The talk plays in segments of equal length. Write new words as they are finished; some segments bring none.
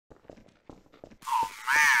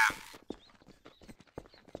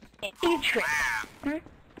You trick. Hmm?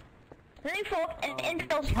 Then you fall and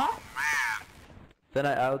tells you, huh? Then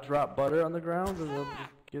I'll drop butter on the ground and we'll just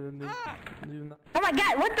get a new Oh my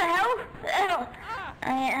god, what the hell? Oh,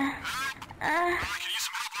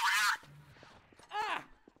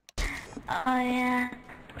 oh yeah.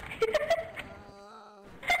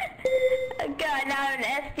 God, now I'm an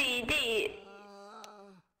STD.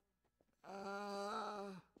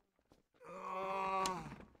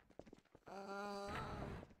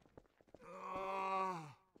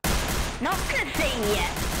 Not gonna say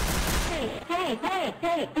yes. Hey.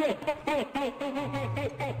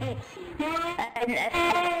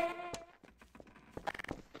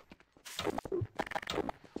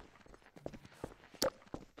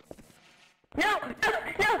 No,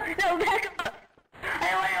 back up.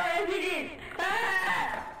 I don't want to know what it is.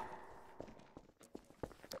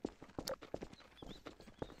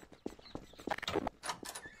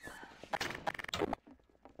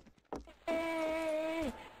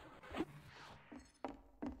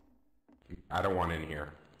 I don't want in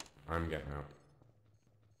here. I'm getting out.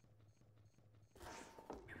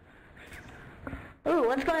 Ooh,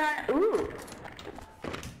 what's going on? Ooh.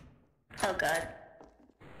 Oh god.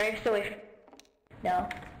 Break away. No.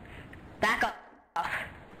 Back off.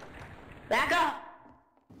 Back off.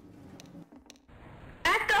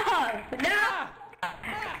 Back off. No.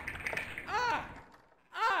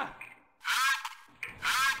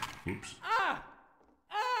 Oops.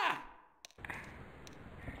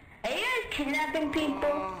 Are you guys kidnapping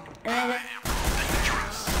people?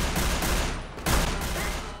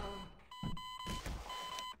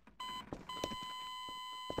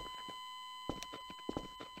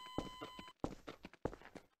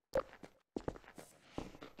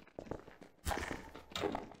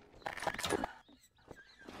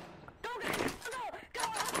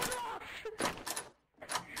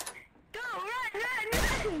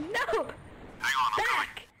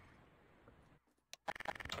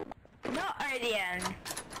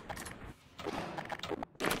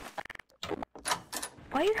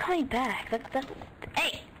 Why are you coming back? That's...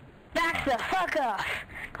 Hey! Back the fuck off!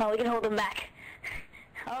 Come on, we can hold him back.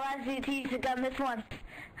 All I need to use a gun this once.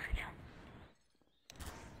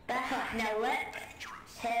 Back off. Now let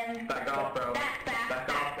him... Back off, bro. Back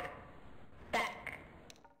off.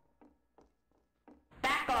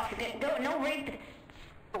 Back off. No rape.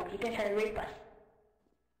 Oh, you guys try to rape us.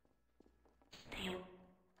 Damn.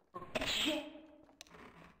 Shit.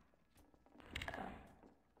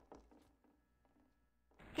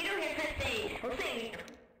 You don't get first aid. We'll save you.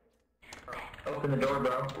 Open the door,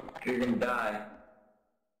 bro. You're gonna die.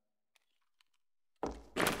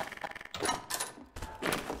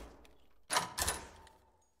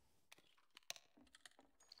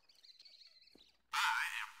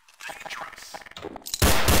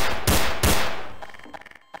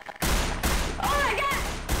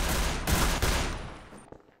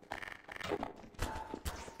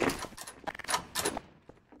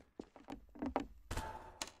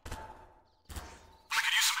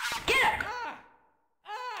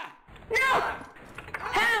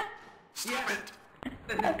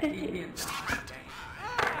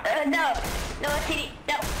 No, TD,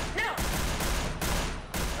 no.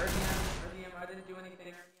 RDM, I didn't do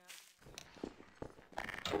anything.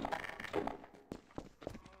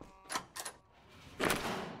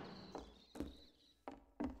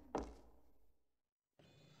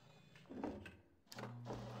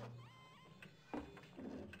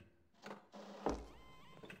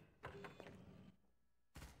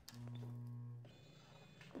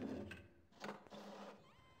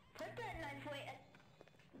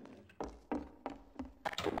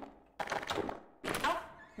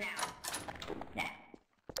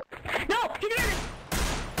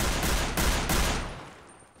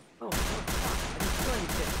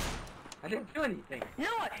 I didn't do anything. No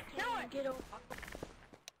one, get over.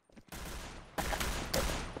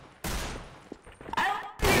 I don't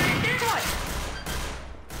this one.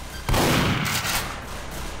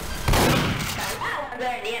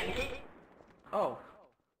 Oh.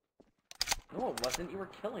 No, it wasn't. You were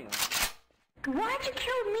killing him. Why'd you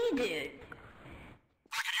kill me, dude?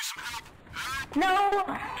 No.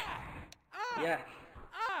 Yeah.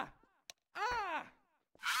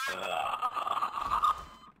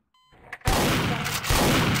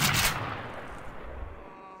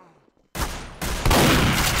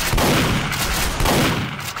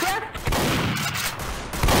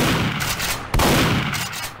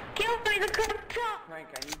 Frank,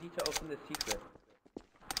 I need you to open the secret.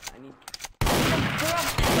 I need...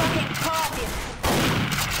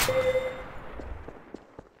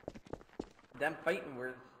 Them fighting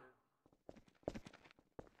words.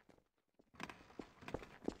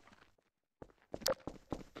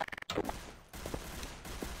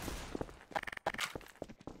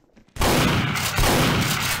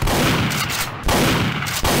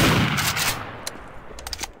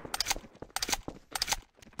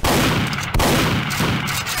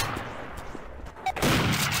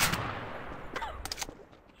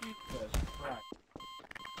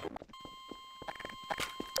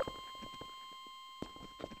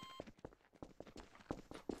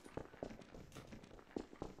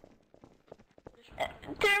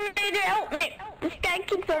 Terminator, help me! This guy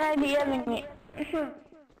keeps on IDMing me.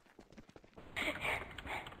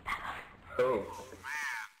 Who?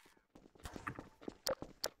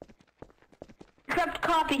 Corrupt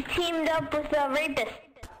copies teamed up with a rapist.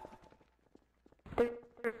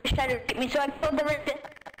 They're trying to rape me, so I killed the rapist.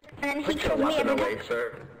 And then he Put your killed me weapon every away, time.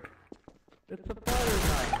 sir. It's a butter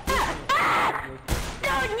knife. Ah!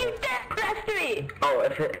 No, you dead blessed me! Oh,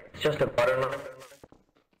 if it's just a butter knife.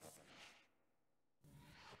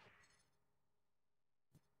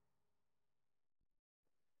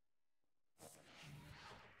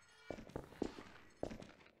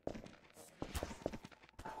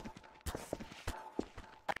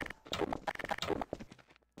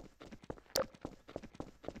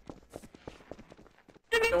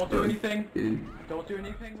 Don't do anything. Don't do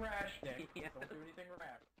anything rash, Nick. Don't do anything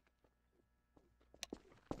rash.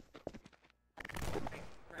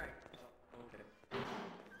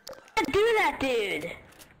 Can't do that, dude!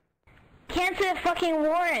 Cancel the fucking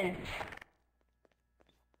warrants.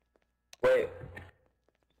 Wait.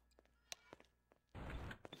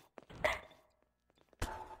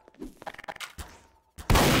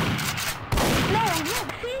 No, look,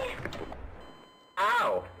 see?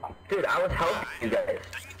 Ow! Dude, I was helping you guys.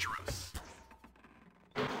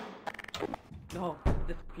 No,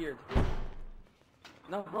 disappeared.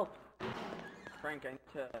 No, help! Frank, I need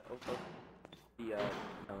to open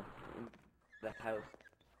the house.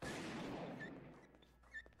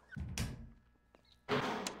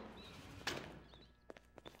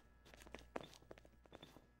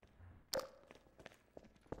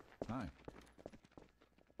 Hi.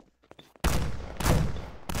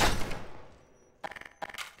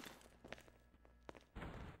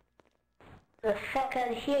 The fuck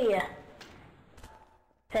out of here, ya.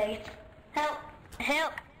 Thanks. Help!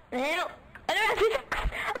 Help! Help! I don't have to.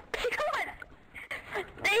 Come on!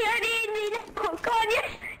 They already need me. Oh God, yes!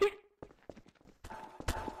 Yes.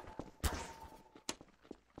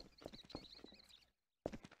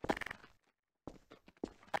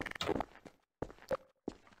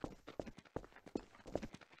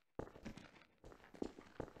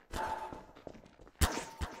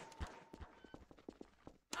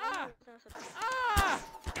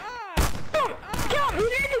 Kill him!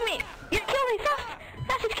 He's raping me! You kill me! Fast!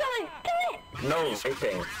 Fast, he's killing! Kill me! No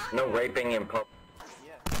raping. No raping in public.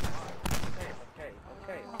 Yeah.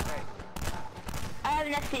 Okay. I have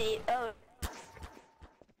an STD. Oh.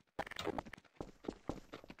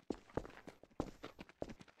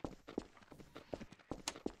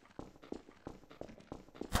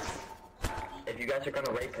 If you guys are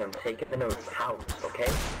gonna rape him, take him in a house, okay?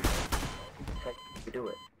 That's how you do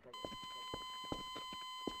it.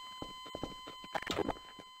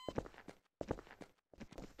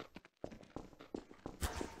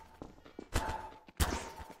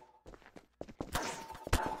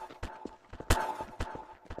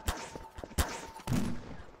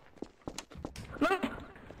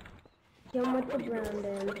 Kill him with the brown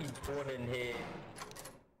then. What are you doing in here?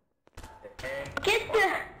 Get the...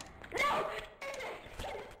 No!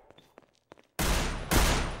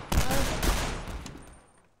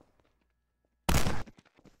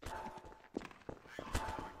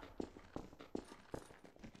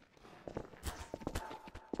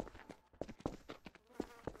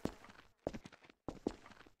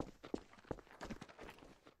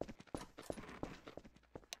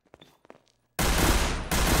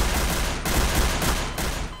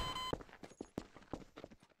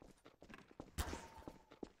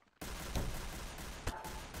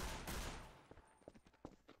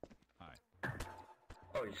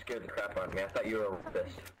 Oh, you scared the crap out of me. I thought you were a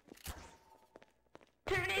rapist.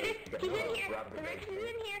 Terminator, he's in here. The rapist is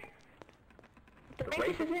in here. The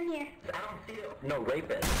rapist is in here. I don't see no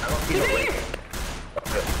rapist. I don't see no rapist.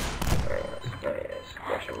 Okay. There he is.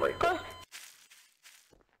 Russian rapist. Close.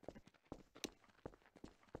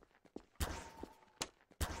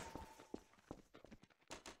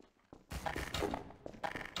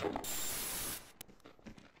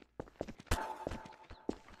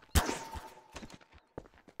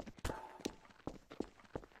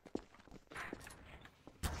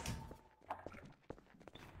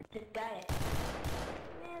 Just got it.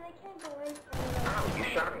 Man, I can't go away from you. Ow, you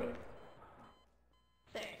shot me.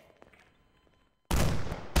 Sir.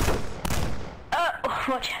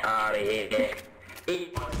 Watch. Out of here.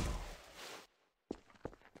 Eat.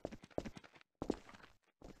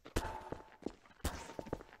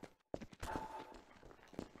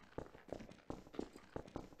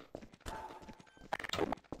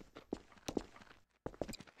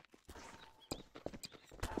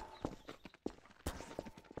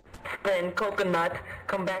 Then coconut,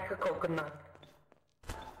 come back to coconut.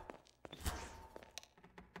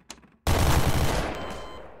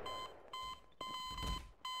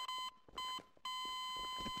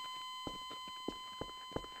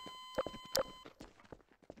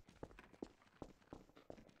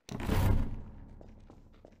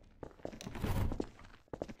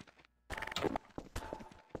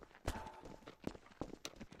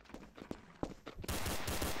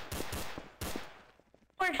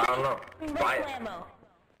 I don't know. Buy rifle it. ammo.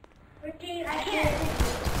 I can't.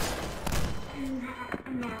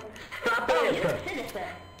 Stop Oh, it! you're a citizen.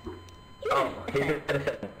 Oh, he's a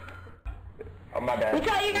citizen. Oh, my bad. We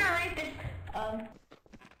thought you were gonna rape this.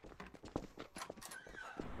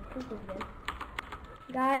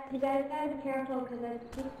 Guys, you guys gotta be careful because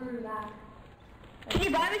it's super bad. Can you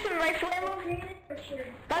buy me some rifle ammo? For sure.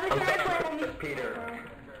 Buy me some rifle ammo. This is Peter.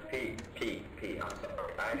 P, I'm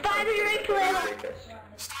sorry. Buy me rifle ammo.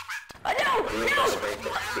 Oh no! No!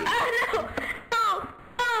 Oh no! No!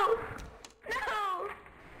 No! No!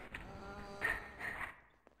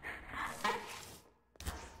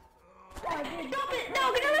 Stop it! No,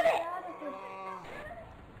 get out of it!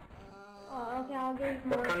 Oh, okay, I'll give you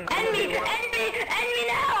more. Enemy! Enemy! Enemy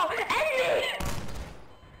now!